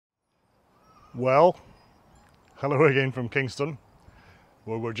Well, hello again from Kingston,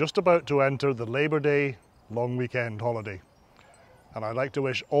 where we're just about to enter the Labour Day long weekend holiday. And I'd like to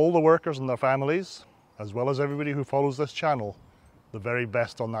wish all the workers and their families, as well as everybody who follows this channel, the very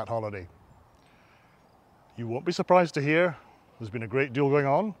best on that holiday. You won't be surprised to hear there's been a great deal going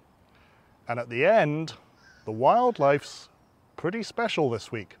on, and at the end, the wildlife's pretty special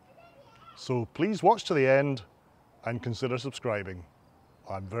this week. So please watch to the end and consider subscribing.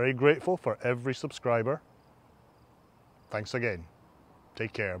 I'm very grateful for every subscriber. Thanks again.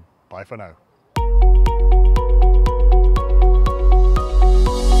 Take care. Bye for now.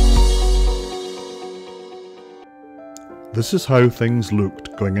 This is how things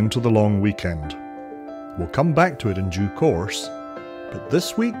looked going into the long weekend. We'll come back to it in due course, but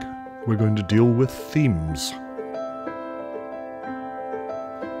this week we're going to deal with themes.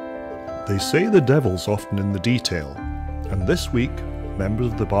 They say the devil's often in the detail, and this week members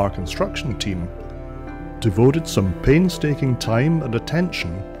of the Barr construction team devoted some painstaking time and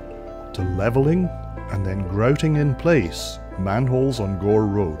attention to levelling and then grouting in place manholes on Gore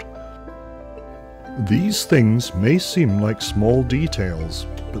Road. These things may seem like small details,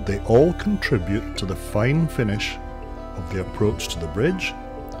 but they all contribute to the fine finish of the approach to the bridge,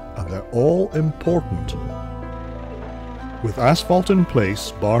 and they're all important. With asphalt in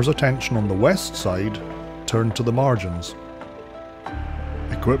place, Barr's attention on the west side turned to the margins.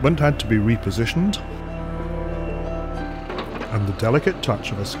 Equipment had to be repositioned, and the delicate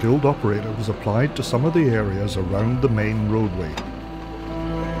touch of a skilled operator was applied to some of the areas around the main roadway.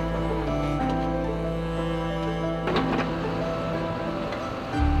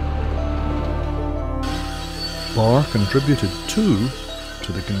 Barr contributed too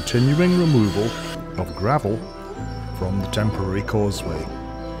to the continuing removal of gravel from the temporary causeway.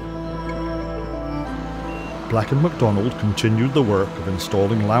 Black & McDonald continued the work of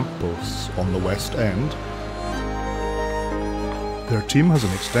installing lampposts on the west end. Their team has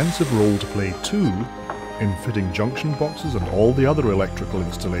an extensive role to play too in fitting junction boxes and all the other electrical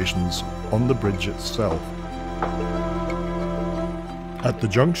installations on the bridge itself. At the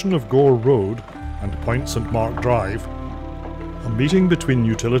junction of Gore Road and Point St Mark Drive, a meeting between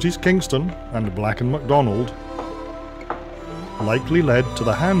Utilities Kingston and Black & McDonald likely led to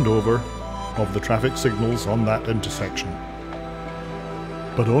the handover of the traffic signals on that intersection.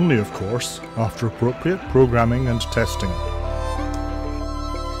 But only, of course, after appropriate programming and testing.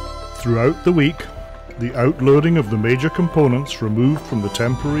 Throughout the week, the outloading of the major components removed from the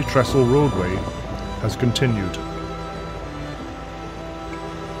temporary Trestle roadway has continued.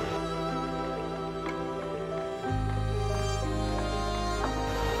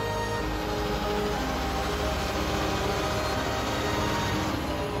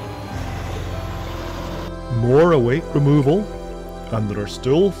 More await removal, and there are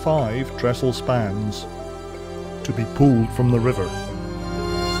still 5 trestle spans to be pulled from the river.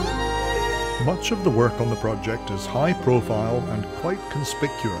 Much of the work on the project is high profile and quite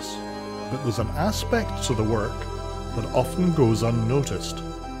conspicuous, but there's an aspect to the work that often goes unnoticed.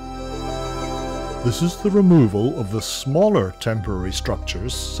 This is the removal of the smaller temporary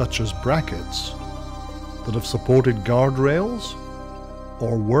structures, such as brackets, that have supported guardrails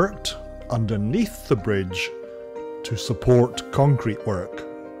or worked underneath the bridge to support concrete work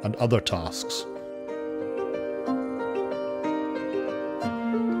and other tasks.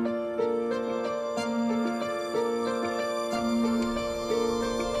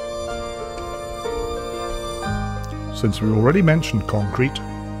 Since we already mentioned concrete,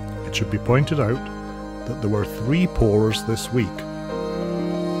 it should be pointed out that there were 3 pours this week.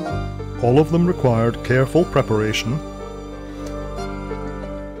 All of them required careful preparation,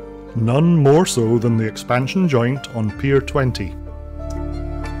 none more so than the expansion joint on Pier 20.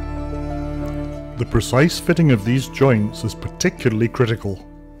 The precise fitting of these joints is particularly critical.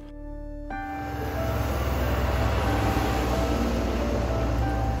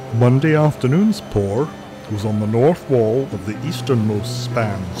 Monday afternoon's pour was on the north wall of the easternmost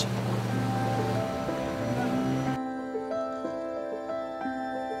spans.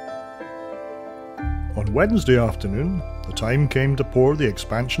 On Wednesday afternoon, the time came to pour the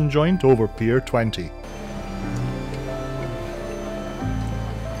expansion joint over Pier 20.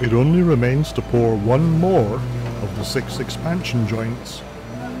 It only remains to pour 1 more of the 6 expansion joints,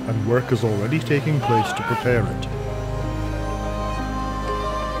 and work is already taking place to prepare it.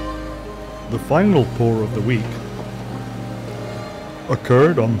 The final pour of the week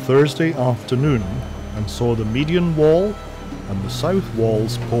occurred on Thursday afternoon and saw the median wall and the south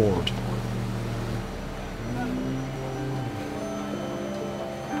walls poured.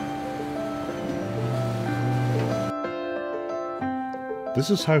 This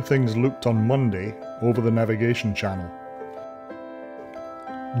is how things looked on Monday over the navigation channel.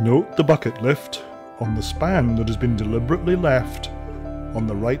 Note the bucket lift on the span that has been deliberately left on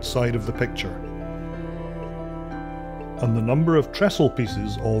the right side of the picture, and the number of trestle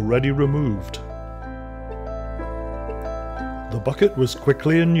pieces already removed. The bucket was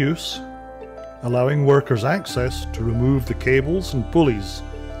quickly in use, allowing workers access to remove the cables and pulleys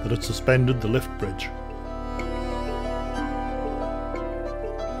that had suspended the lift bridge.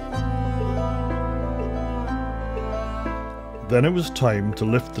 Then it was time to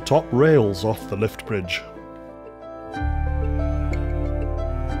lift the top rails off the lift bridge.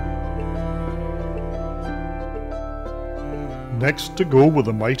 Next to go were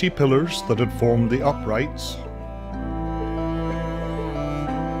the mighty pillars that had formed the uprights.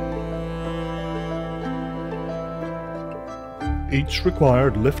 Each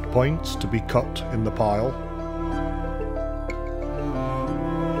required lift points to be cut in the pile.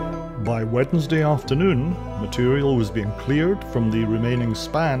 By Wednesday afternoon, material was being cleared from the remaining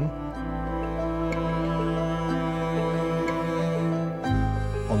span.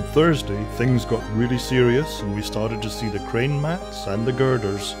 On Thursday, things got really serious and we started to see the crane mats and the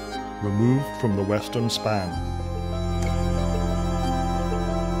girders removed from the western span.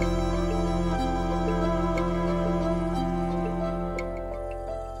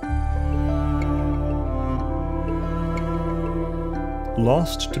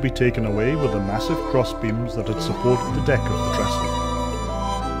 Last to be taken away were the massive crossbeams that had supported the deck of the trestle.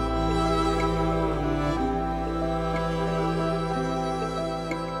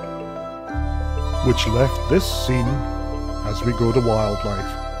 Which left this scene as we go to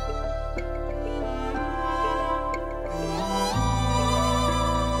wildlife.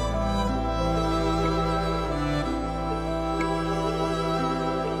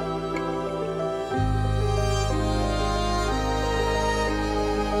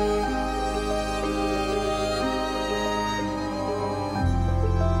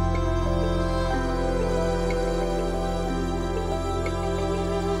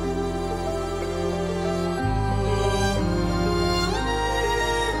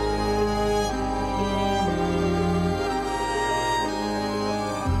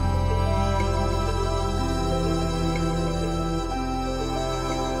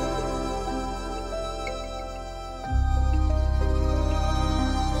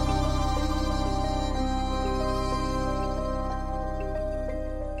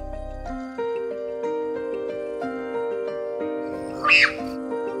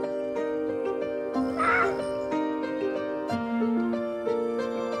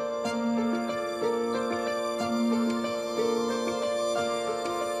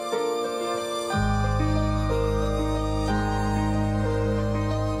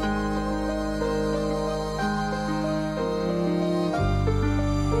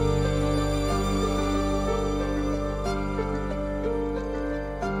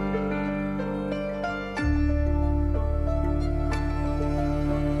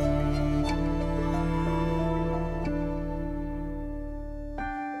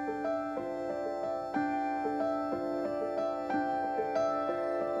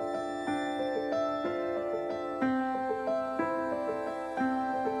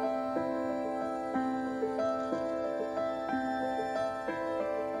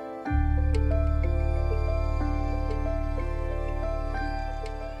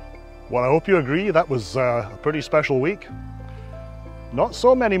 Well, I hope you agree that was a pretty special week. Not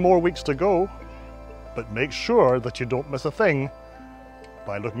so many more weeks to go, but make sure that you don't miss a thing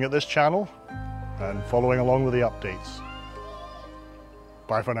by looking at this channel and following along with the updates.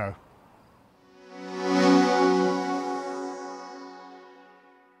 Bye for now.